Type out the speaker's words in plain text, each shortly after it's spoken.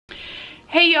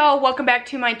Hey y'all, welcome back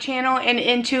to my channel and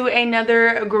into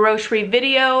another grocery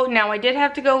video. Now I did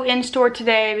have to go in store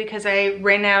today because I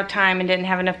ran out of time and didn't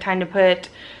have enough time to put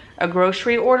a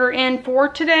grocery order in for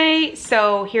today.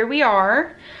 So here we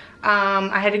are.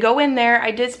 I had to go in there.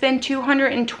 I did spend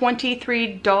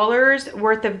 $223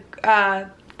 worth of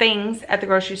things at the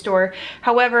grocery store.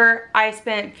 However, I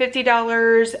spent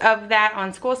 $50 of that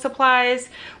on school supplies,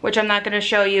 which I'm not going to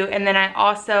show you, and then I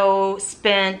also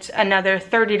spent another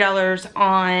 $30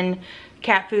 on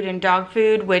cat food and dog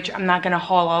food, which I'm not going to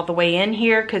haul all the way in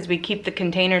here because we keep the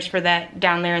containers for that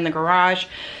down there in the garage.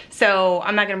 So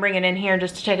I'm not going to bring it in here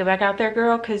just to take it back out there,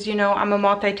 girl, because you know I'm a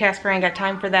multitasker. I ain't got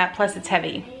time for that, plus it's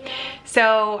heavy.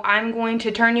 So I'm going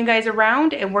to turn you guys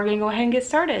around and we're going to go ahead and get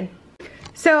started.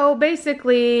 So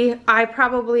basically, I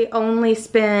probably only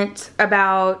spent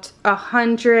about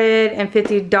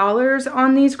 $150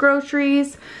 on these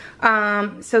groceries.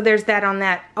 So there's that on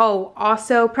that. Oh,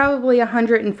 also probably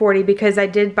 $140 because I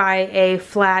did buy a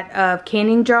flat of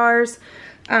canning jars.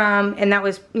 And that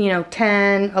was, you know,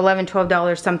 $10, $11,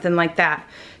 $12, something like that.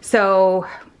 So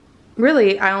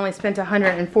really, I only spent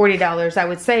 $140, I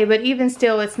would say, but even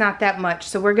still, it's not that much.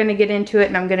 So we're going to get into it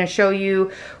and I'm going to show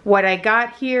you what I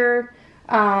got here.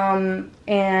 And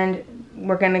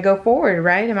we're gonna go forward,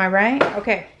 right? Am I right?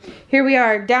 Okay, here we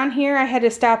are. Down here, I had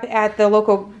to stop at the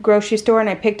local grocery store and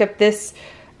I picked up this.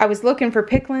 I was looking for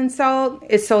pickling salt.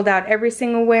 It's sold out every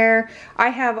single where. I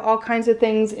have all kinds of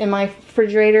things in my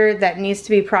refrigerator that needs to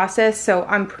be processed, so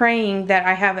I'm praying that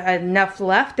I have enough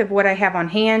left of what I have on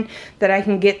hand that I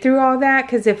can get through all that,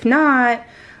 because if not,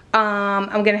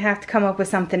 I'm gonna have to come up with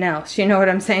something else. You know what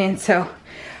I'm saying? So,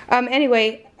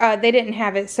 anyway, they didn't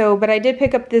have it, so, but I did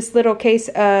pick up this little case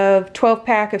of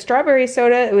 12-pack of strawberry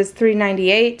soda. It was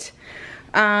 $3.98.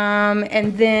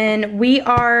 And then we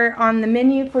are on the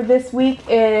menu for this week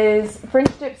is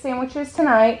French dip sandwiches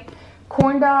tonight,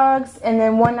 corn dogs, and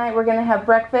then one night we're gonna have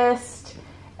breakfast,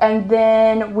 and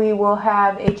then we will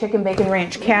have a chicken bacon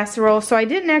ranch casserole. So I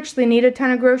didn't actually need a ton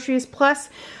of groceries. Plus,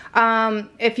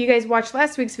 if you guys watched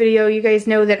last week's video, you guys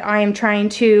know that I am trying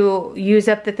to use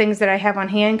up the things that I have on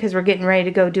hand because we're getting ready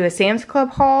to go do a Sam's Club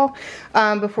haul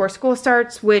before school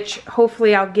starts, which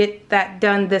hopefully I'll get that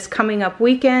done this coming up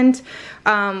weekend.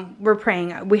 We're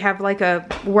praying. We have like a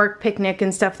work picnic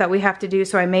and stuff that we have to do,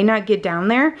 so I may not get down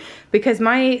there because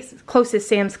my closest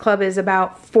Sam's Club is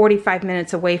about 45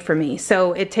 minutes away from me.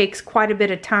 So it takes quite a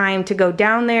bit of time to go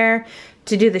down there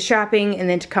to do the shopping and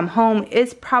then to come home.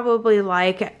 It's probably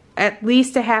like at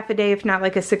least a half a day, if not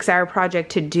like a 6-hour project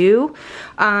to do.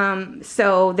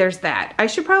 So there's that. I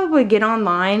should probably get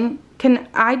online. Can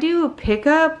I do a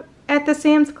pickup at the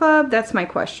Sam's Club? That's my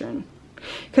question.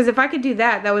 Because if I could do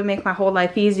that, that would make my whole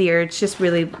life easier. It's just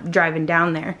really driving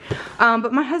down there.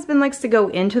 But my husband likes to go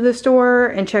into the store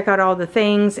and check out all the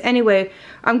things. Anyway,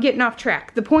 I'm getting off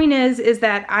track. The point is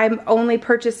that I'm only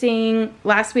purchasing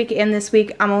last week and this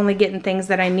week. I'm only getting things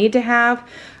that I need to have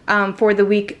for the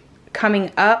week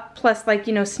coming up, plus like,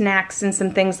 you know, snacks and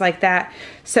some things like that.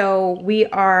 So we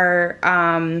are,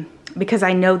 because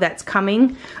I know that's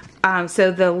coming.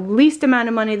 So the least amount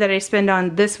of money that I spend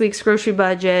on this week's grocery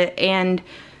budget and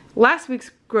last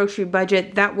week's grocery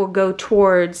budget, that will go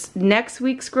towards next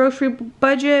week's grocery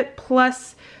budget,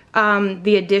 plus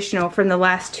the additional from the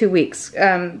last 2 weeks.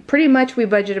 Pretty much we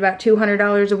budget about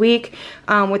 $200 a week.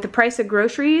 With the price of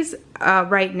groceries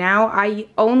right now, I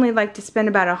only like to spend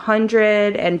about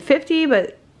 $150,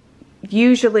 but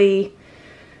usually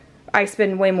I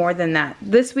spend way more than that.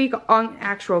 This week on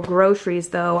actual groceries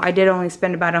though, I did only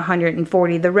spend about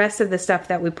 $140. The rest of the stuff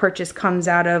that we purchase comes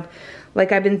out of,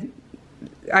 like I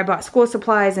bought school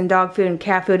supplies and dog food and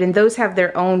cat food, and those have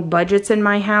their own budgets in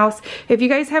my house. If you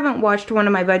guys haven't watched one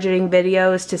of my budgeting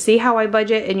videos to see how I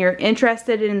budget and you're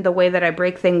interested in the way that I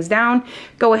break things down,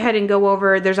 go ahead and go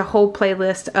over. There's a whole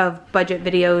playlist of budget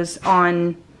videos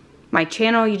on my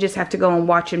channel. You just have to go and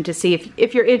watch them to see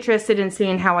if you're interested in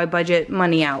seeing how I budget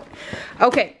money out.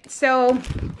 Okay, so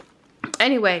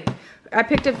anyway, I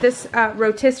picked up this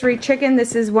rotisserie chicken.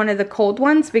 This is one of the cold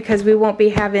ones because we won't be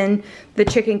having the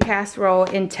chicken casserole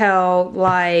until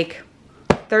like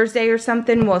Thursday or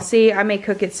something. We'll see. I may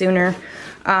cook it sooner.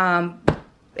 And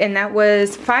that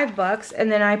was $5.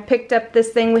 And then I picked up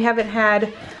this thing. We haven't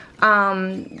had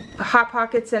Hot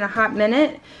Pockets in a hot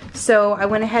minute, so I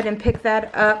went ahead and picked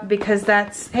that up because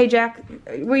that's, hey Jack,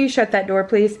 will you shut that door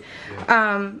please?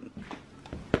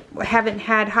 Haven't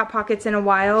had Hot Pockets in a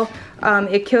while.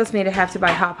 It kills me to have to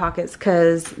buy Hot Pockets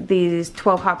because these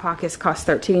 12 Hot Pockets cost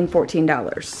 $13,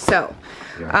 $14. So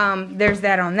there's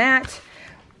that on that.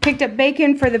 Picked up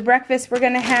bacon for the breakfast we're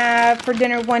gonna have for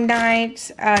dinner one night.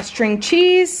 String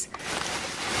cheese.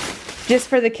 just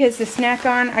for the kids to snack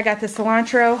on, I got the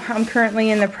cilantro. I'm currently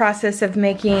in the process of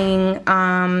making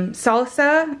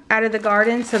salsa out of the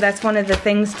garden. So that's one of the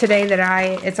things today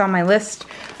that it's on my list.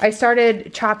 I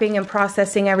started chopping and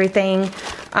processing everything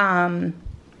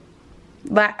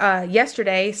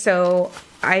yesterday, so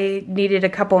I needed a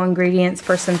couple ingredients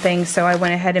for some things, so I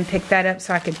went ahead and picked that up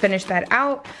so I could finish that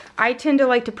out. I tend to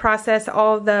like to process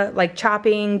all the, like,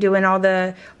 chopping, doing all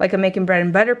the, like, I'm making bread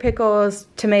and butter pickles,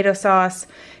 tomato sauce,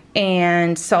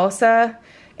 and salsa.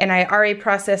 And I already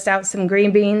processed out some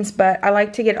green beans, but I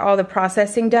like to get all the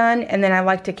processing done, and then I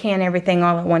like to can everything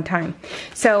all at one time.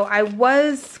 So I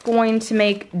was going to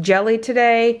make jelly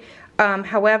today.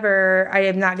 However, I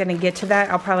am not going to get to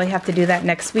that. I'll probably have to do that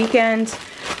next weekend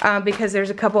because there's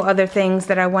a couple other things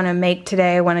that I want to make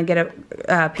today. I want to get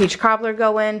a peach cobbler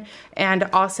going, and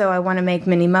also I want to make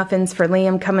mini muffins for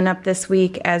Liam coming up this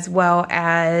week, as well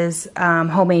as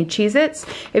homemade Cheez-Its.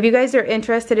 If you guys are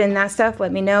interested in that stuff,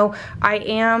 let me know. I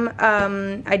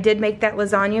did make that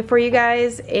lasagna for you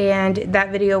guys, and that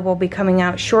video will be coming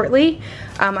out shortly.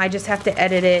 I just have to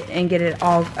edit it and get it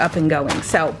all up and going.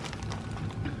 So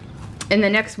in the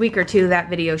next week or two, that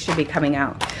video should be coming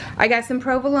out. I got some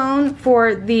provolone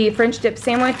for the French dip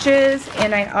sandwiches,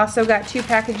 and I also got 2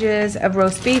 packages of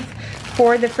roast beef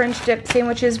for the French dip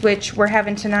sandwiches, which we're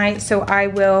having tonight. So I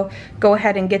will go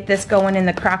ahead and get this going in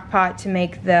the crock pot to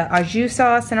make the au jus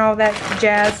sauce and all that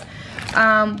jazz.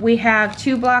 We have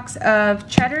 2 blocks of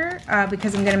cheddar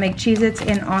because I'm going to make Cheez-Its,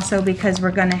 and also because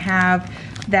we're going to have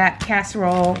that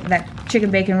casserole, that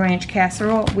chicken bacon ranch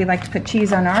casserole. We like to put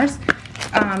cheese on ours.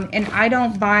 And I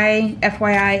don't buy,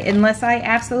 FYI, unless I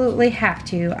absolutely have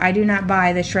to, I do not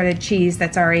buy the shredded cheese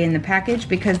that's already in the package,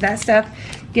 because that stuff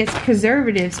gets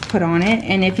preservatives put on it.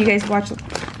 And if you guys watched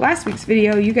last week's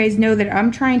video, you guys know that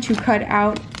I'm trying to cut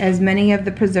out as many of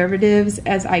the preservatives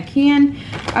as I can,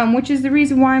 which is the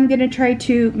reason why I'm going to try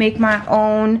to make my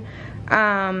own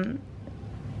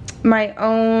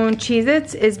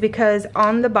Cheez-Its, is because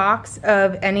on the box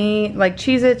of any, like,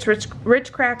 Cheez-Its, Ritz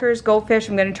crackers, Goldfish,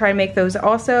 I'm going to try to make those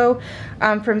also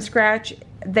from scratch.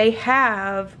 They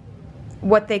have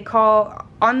what they call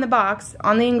on the box,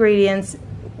 on the ingredients,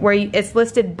 where it's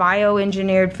listed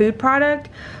bioengineered food product.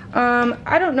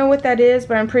 I don't know what that is,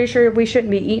 but I'm pretty sure we shouldn't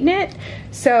be eating it.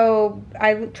 So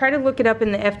I try to look it up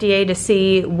in the FDA to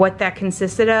see what that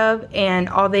consisted of, and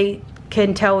all they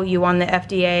can tell you on the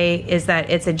FDA is that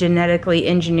it's a genetically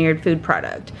engineered food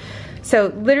product. So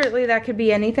literally that could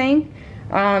be anything.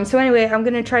 So anyway, I'm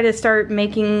gonna try to start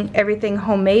making everything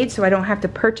homemade so I don't have to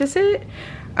purchase it.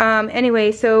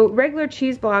 Anyway, so regular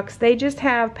cheese blocks, they just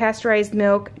have pasteurized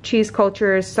milk, cheese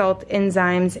cultures, salt,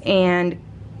 enzymes, and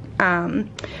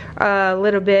a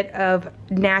little bit of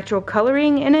natural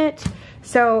coloring in it.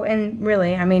 So, and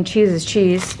really, I mean, cheese is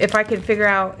cheese. If I could figure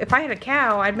out, if I had a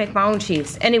cow, I'd make my own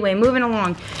cheese. Anyway, moving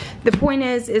along. The point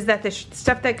is that the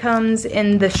stuff that comes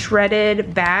in the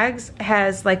shredded bags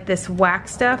has like this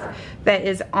wax stuff that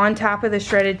is on top of the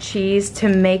shredded cheese to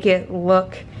make it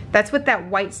look, that's what that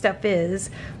white stuff is,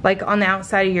 like on the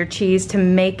outside of your cheese, to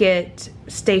make it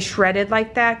stay shredded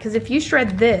like that. Because if you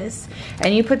shred this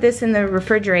and you put this in the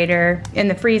refrigerator, in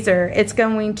the freezer, it's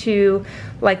going to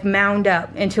like mound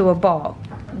up into a ball.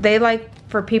 They like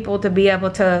for people to be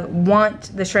able to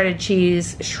want the shredded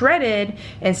cheese shredded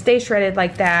and stay shredded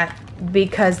like that,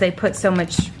 because they put so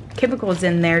much chemicals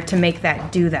in there to make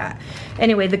that do that.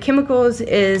 Anyway, the chemicals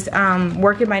is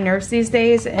working my nerves these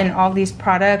days and all these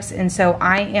products, and so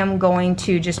I am going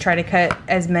to just try to cut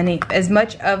as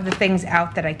much of the things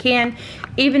out that I can,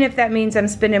 even if that means I'm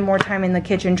spending more time in the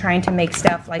kitchen trying to make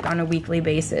stuff like on a weekly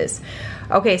basis.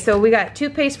 Okay, so we got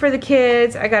toothpaste for the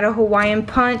kids. I got a Hawaiian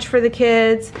punch for the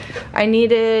kids. I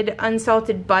needed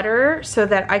unsalted butter so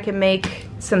that I can make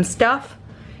some stuff.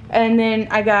 And then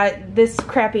I got this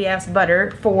crappy ass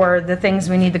butter for the things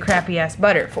we need the crappy ass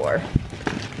butter for.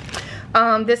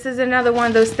 This is another one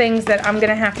of those things that I'm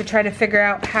gonna have to try to figure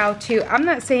out how to, I'm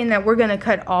not saying that we're gonna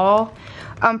cut all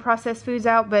processed foods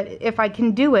out, but if I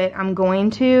can do it, I'm going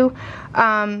to.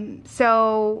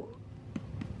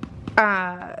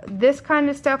 This kind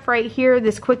of stuff right here,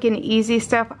 this quick and easy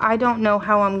stuff, I don't know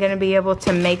how I'm gonna be able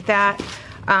to make that.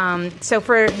 So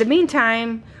for the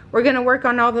meantime, we're gonna work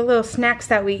on all the little snacks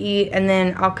that we eat, and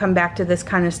then I'll come back to this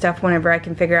kind of stuff whenever I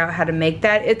can figure out how to make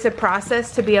that. It's a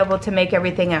process to be able to make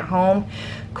everything at home.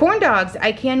 Corn dogs,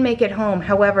 I can make at home.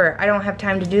 However, I don't have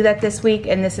time to do that this week,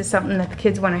 and this is something that the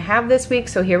kids wanna have this week,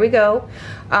 so here we go.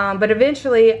 But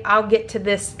eventually, I'll get to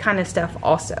this kind of stuff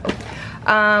also.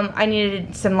 I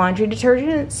needed some laundry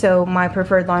detergent, so my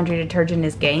preferred laundry detergent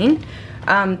is Gain.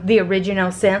 the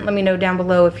original scent. Let me know down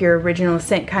below if you're original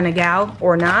scent kind of gal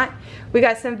or not. We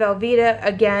got some Velveeta,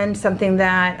 again, something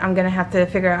that I'm gonna have to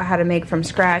figure out how to make from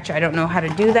scratch. I don't know how to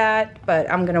do that, but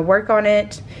I'm gonna work on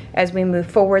it as we move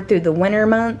forward through the winter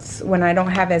months when I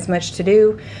don't have as much to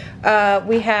do.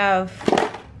 We have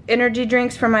energy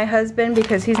drinks for my husband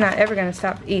because he's not ever gonna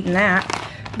stop eating that.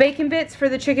 Bacon bits for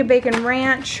the chicken bacon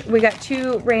ranch. We got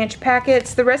 2 ranch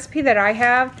packets. The recipe that I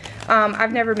have,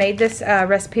 I've never made this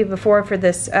recipe before for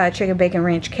this chicken bacon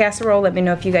ranch casserole. Let me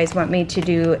know if you guys want me to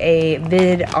do a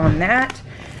vid on that.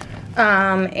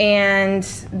 And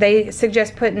they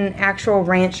suggest putting actual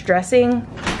ranch dressing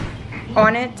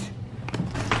on it,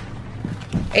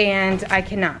 and I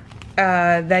cannot.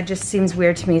 That just seems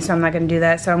weird to me, so I'm not going to do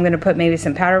that. So I'm going to put maybe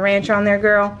some powder ranch on there,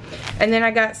 girl. And then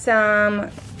I got some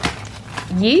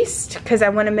yeast because I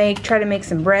want to try to make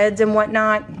some breads and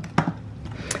whatnot.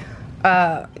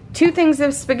 2 things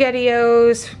of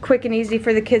SpaghettiOs, quick and easy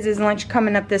for the kids' lunch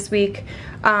coming up this week,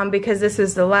 because this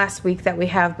is the last week that we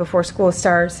have before school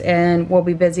starts, and we'll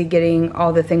be busy getting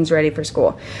all the things ready for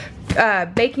school.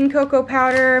 Baking cocoa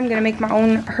powder. I'm gonna make my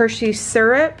own Hershey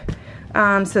syrup,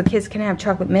 so the kids can have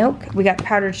chocolate milk. We got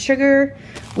powdered sugar.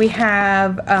 We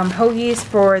have hoagies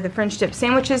for the French dip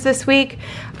sandwiches this week.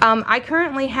 I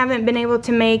currently haven't been able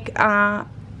to make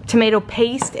tomato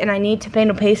paste, and I need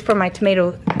tomato paste for my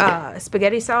tomato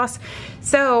spaghetti sauce.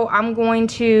 So I'm going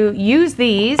to use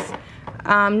these.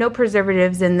 No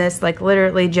preservatives in this, like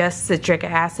literally just citric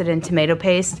acid and tomato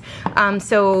paste.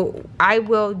 So I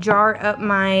will jar up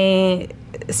my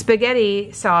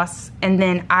spaghetti sauce, and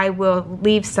then I will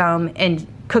leave some and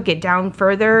cook it down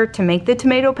further to make the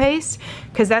tomato paste,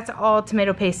 because that's all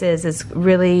tomato paste is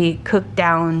really cooked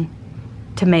down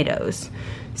tomatoes.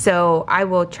 So I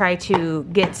will try to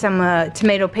get some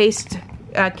tomato paste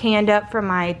canned up for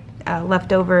my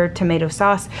leftover tomato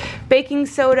sauce. Baking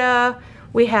soda.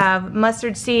 We have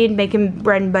mustard seed, making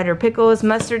bread and butter pickles,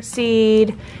 mustard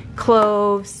seed,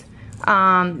 cloves.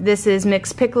 This is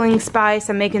mixed pickling spice.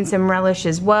 I'm making some relish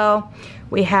as well.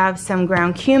 We have some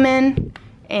ground cumin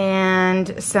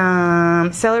and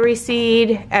some celery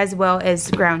seed, as well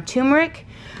as ground turmeric.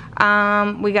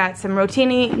 We got some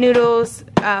rotini noodles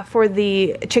for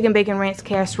the chicken bacon ranch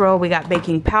casserole. We got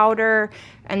baking powder,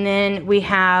 and then we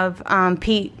have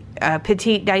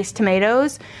petite diced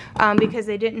tomatoes, because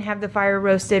they didn't have the fire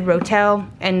roasted rotel,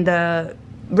 and the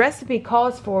recipe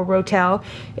calls for rotel.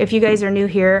 If you guys are new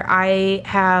here, I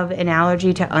have an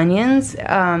allergy to onions,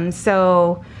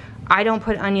 so I don't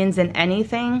put onions in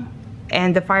anything,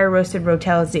 and the fire roasted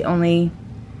rotel is the only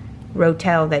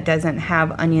rotel that doesn't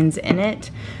have onions in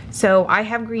it. So I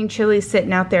have green chilies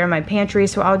sitting out there in my pantry,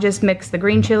 so I'll just mix the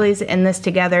green chilies and this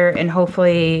together, and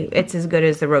hopefully it's as good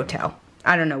as the rotel.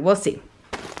 I don't know, we'll see.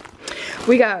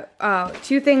 We got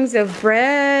 2 things of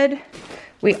bread.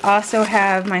 We also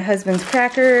have my husband's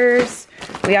crackers.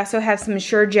 We also have some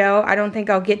Sure Gel. I don't think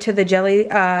I'll get to the jelly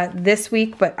this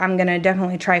week, but I'm gonna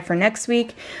definitely try for next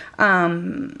week,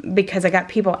 because I got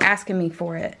people asking me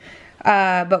for it.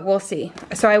 But we'll see.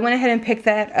 So I went ahead and picked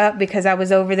that up because I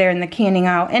was over there in the canning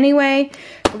aisle anyway.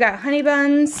 We got honey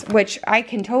buns, which I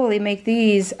can totally make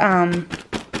these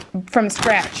from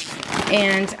scratch,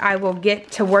 and I will get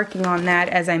to working on that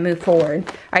as I move forward.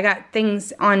 I got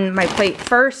things on my plate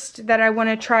first that I want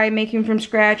to try making from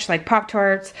scratch, like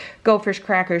Pop-Tarts, Goldfish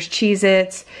crackers,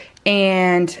 Cheez-Its,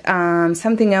 and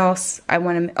something else I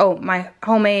want to, oh, my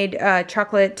homemade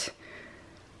chocolate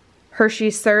Hershey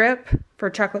syrup for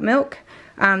chocolate milk.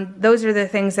 Those are the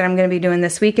things that I'm going to be doing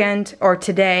this weekend or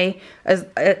today,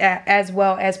 as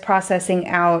well as processing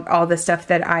out all the stuff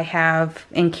that I have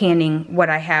and canning what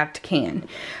I have to can.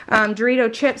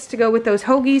 Dorito chips to go with those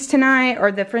hoagies tonight,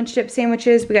 or the French dip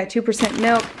sandwiches. We got 2%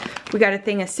 milk. We got a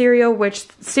thing of cereal, which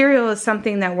cereal is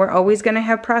something that we're always going to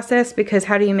have processed, because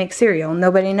how do you make cereal?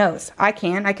 Nobody knows. I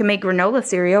can make granola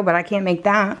cereal, but I can't make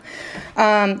that.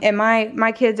 And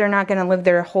my kids are not going to live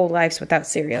their whole lives without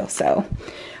cereal, so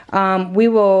we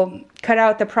will cut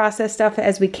out the processed stuff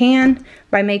as we can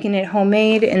by making it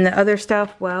homemade, and the other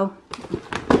stuff, well,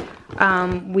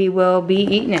 we will be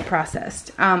eating it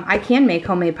processed. I can make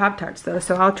homemade Pop-Tarts though,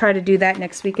 so I'll try to do that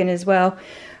next weekend as well.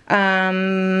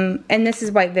 And this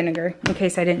is white vinegar, in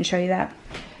case I didn't show you that.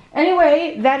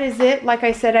 Anyway, that is it. Like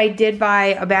I said, I did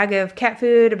buy a bag of cat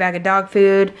food, a bag of dog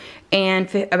food,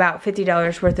 and about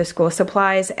 $50 worth of school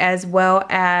supplies, as well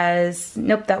as,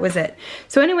 nope, that was it.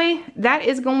 So anyway, that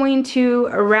is going to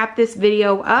wrap this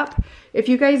video up. If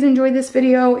you guys enjoyed this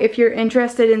video, if you're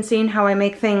interested in seeing how I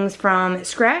make things from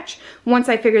scratch, once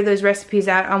I figure those recipes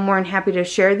out, I'm more than happy to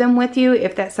share them with you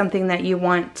if that's something that you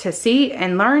want to see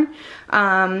and learn.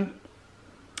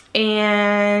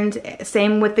 And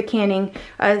same with the canning.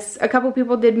 A couple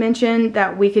people did mention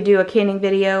that we could do a canning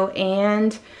video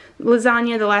and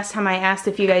lasagna the last time I asked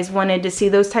if you guys wanted to see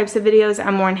those types of videos.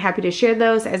 I'm more than happy to share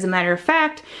those. As a matter of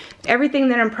fact, everything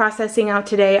that I'm processing out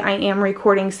today, I am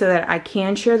recording so that I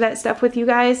can share that stuff with you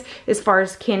guys as far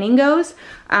as canning goes.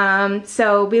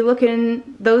 So be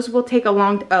looking, those will take a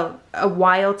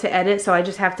while to edit, so I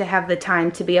just have to have the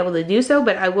time to be able to do so,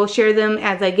 but I will share them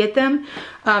as I get them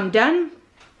done.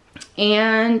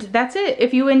 And that's it.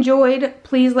 If you enjoyed,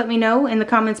 please let me know in the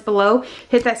comments below.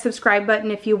 Hit that subscribe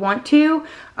button if you want to.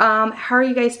 How are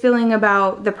you guys feeling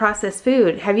about the processed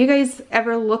food? Have you guys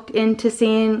ever looked into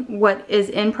seeing what is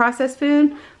in processed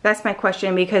food? That's my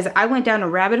question, because I went down a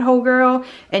rabbit hole, girl,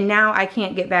 and now I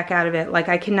can't get back out of it. Like,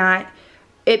 I cannot.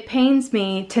 It pains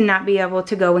me to not be able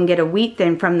to go and get a wheat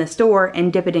thin from the store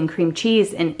and dip it in cream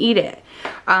cheese and eat it.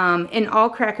 And all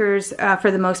crackers,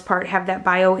 for the most part, have that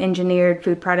bioengineered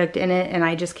food product in it, and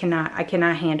I just cannot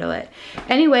handle it.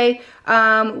 Anyway,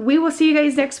 we will see you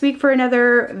guys next week for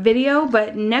another video,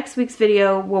 but next week's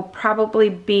video will probably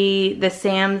be the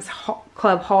Sam's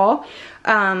Club haul.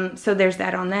 So there's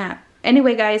that on that.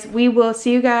 Anyway, guys, we will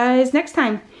see you guys next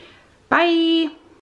time. Bye!